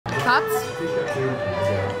Cuts? They're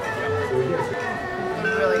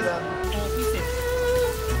really good.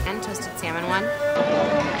 And toasted salmon one.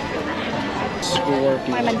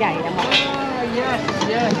 Scorpion.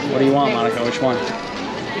 Yes. What do you want, Monica? Which one?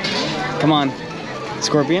 Come on.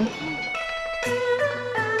 Scorpion?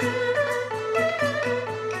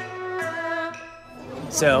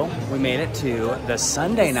 So, we made it to the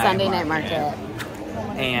Sunday night market.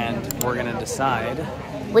 And we're gonna decide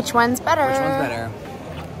which one's better? which one's better,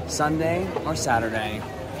 Sunday or Saturday.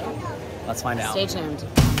 Let's find out. Stay tuned.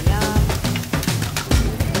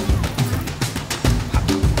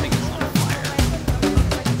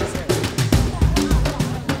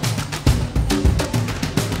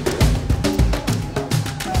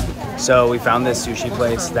 So we found this sushi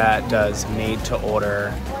place that does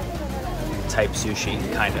made-to-order type sushi,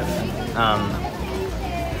 kind of.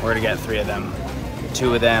 We're gonna get 3 of them.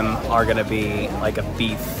 2 of them are gonna be like a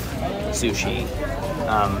beef sushi.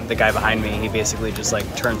 The guy behind me, he basically just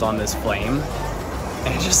like turns on this flame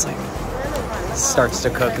and it just like starts to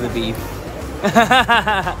cook the beef.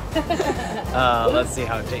 Let's see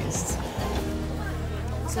how it tastes.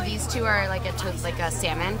 So these 2 are like a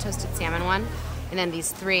salmon, toasted salmon one, and then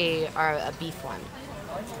these 3 are a beef one.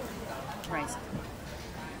 Rice.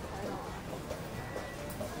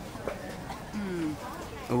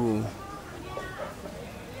 Ooh.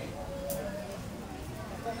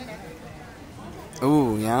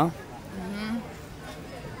 Ooh, yeah?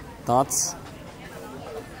 Thoughts?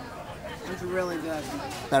 It's really good.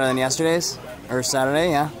 Better than yesterday's? Or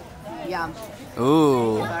Saturday, yeah? Yeah.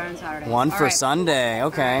 Ooh. Better than Saturday. One for Sunday,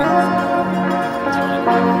 okay.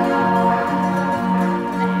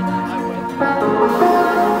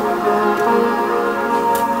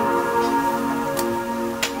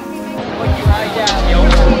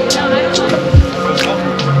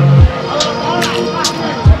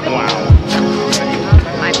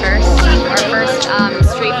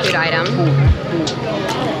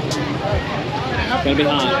 Gonna be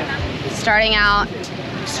hot. Starting out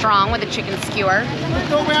strong with a chicken skewer.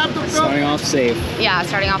 Starting off safe. Yeah,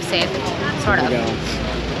 starting off safe, sort of.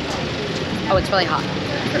 Oh, it's really hot.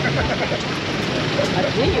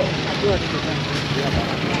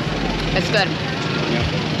 It's good.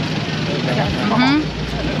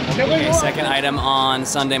 Okay, second item on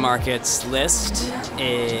Sunday Market's list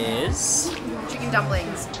is Chicken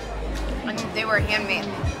dumplings. And they were handmade,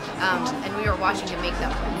 and we were watching him make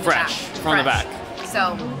them. fresh from the back.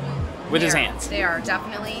 So With his hands. They are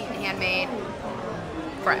definitely handmade,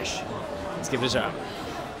 fresh. Let's give it a shot.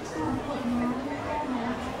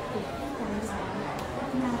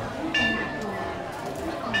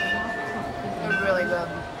 They're really good.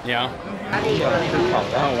 Yeah?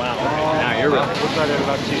 Oh, wow. Okay. Now you're really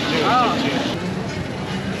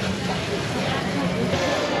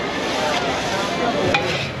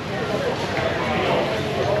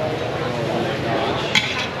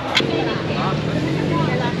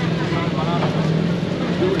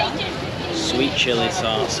sweet chili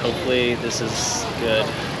sauce. Hopefully this is good.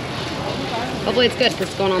 Hopefully it's good because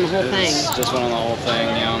it's going on the whole thing. It's just went on the whole thing,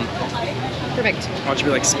 yeah. Perfect. I want you to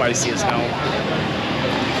be like spicy as hell.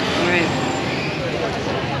 Alright.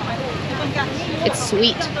 It's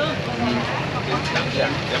sweet.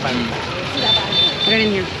 Put it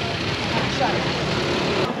in here.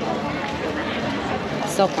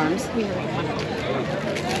 Silkworms.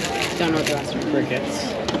 Don't know what the rest are. Crickets.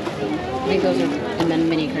 I think those are, and then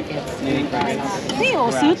mini crickets. Mini crickets.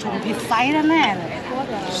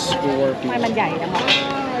 Scorpion.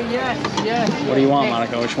 Yes. What do you want,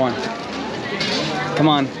 Monica? Which one? Come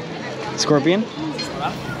on. Scorpion?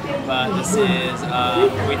 But this is,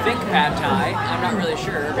 we think pad thai. I'm not really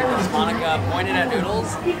sure because Monica pointed at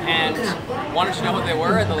noodles and wanted to know what they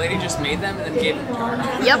were, and the lady just made them and then gave them to her.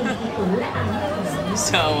 Yep.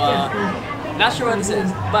 So, not sure what this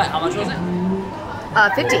is, but how much was it?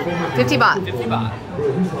 50 baht. 50 baht.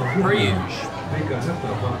 Per use.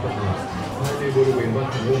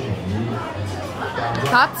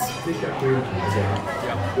 Thoughts?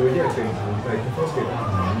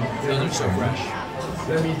 Those are so fresh.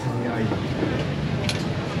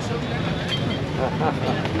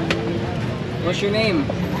 What's your name?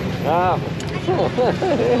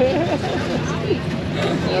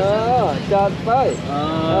 Chặt tay.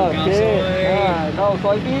 Rau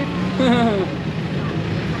xoay bít.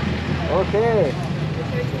 Okay.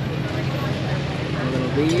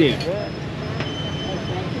 Dude,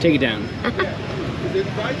 take it down.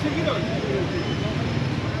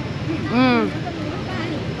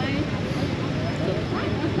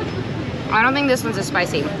 I don't think this one's as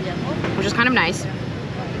spicy, which is kind of nice.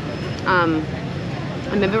 And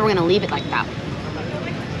maybe we're gonna leave it like that.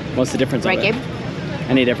 What's the difference? Right, of it? Gabe?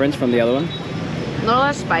 Any difference from the other one? A little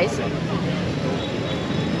less spice.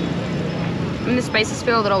 And the spices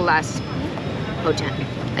feel a little less potent.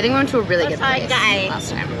 I think we went to a really good place last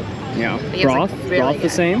time. Yeah. It was, Broth? like, really Broth the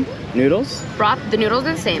good. same? Noodles? Broth, the noodles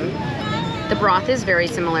are the same. The broth is very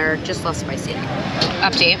similar, just less spicy.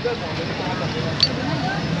 Update.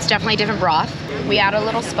 It's definitely different broth. We add a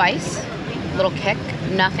little spice, a little kick,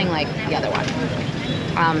 nothing like the other one.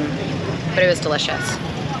 But it was delicious.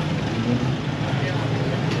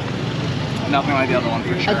 Nothing like the other one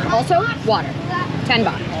for sure. Also, water. 10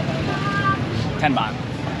 baht. 10 baht.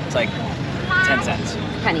 It's like 10 cents.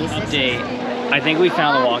 Pennies. Update. I think we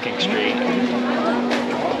found the walking street.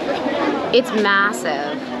 It's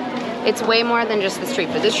massive. It's way more than just the street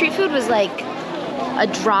food. The street food was like a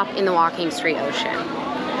drop in the walking street ocean.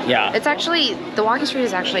 Yeah. It's actually, the walking street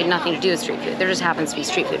is actually nothing to do with street food. There just happens to be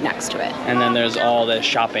street food next to it. And then there's all this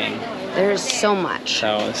shopping. There's so much.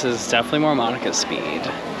 So this is definitely more Monica's speed.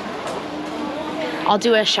 I'll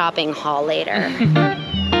do a shopping haul later.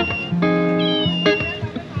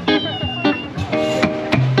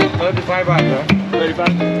 35 baht, huh?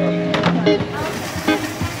 35?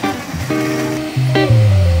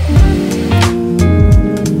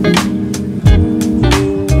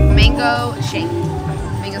 Mango shake.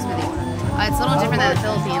 Mango smoothie. It's a little different than the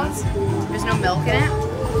Philippines. There's no milk in it.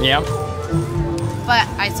 Yeah. But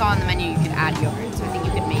I saw on the menu you could add yogurt, so I think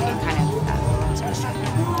you could make it kind of that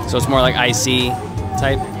texture. So it's more like icy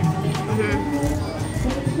type?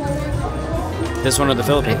 This one or the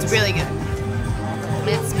Philippines? It's really good.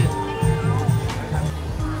 It's smooth.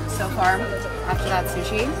 So far, after that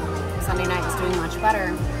sushi, Sunday night is doing much better.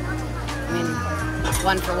 I mean,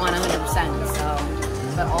 one for one, 100%. So,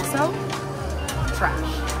 but also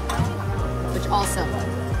trash, which also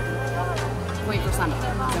wait for Sunday.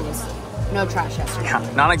 There was no trash yesterday.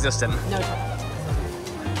 Yeah, non-existent. No trash.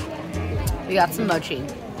 We got some mochi.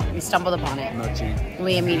 We stumbled upon it. Mochi.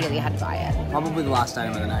 We immediately had to buy it. Probably the last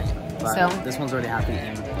item of the night. But So? this one's already half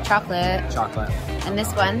eaten. Chocolate. Chocolate. And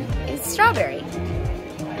this one is strawberry.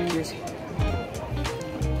 Cheers.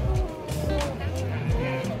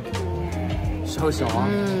 So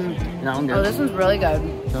soft. No, I'm good. Oh, this one's really good.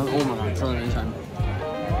 Oh my god, try it anytime.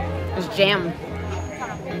 It's jam.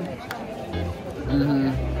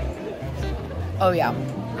 Oh yeah,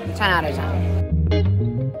 10 out of 10.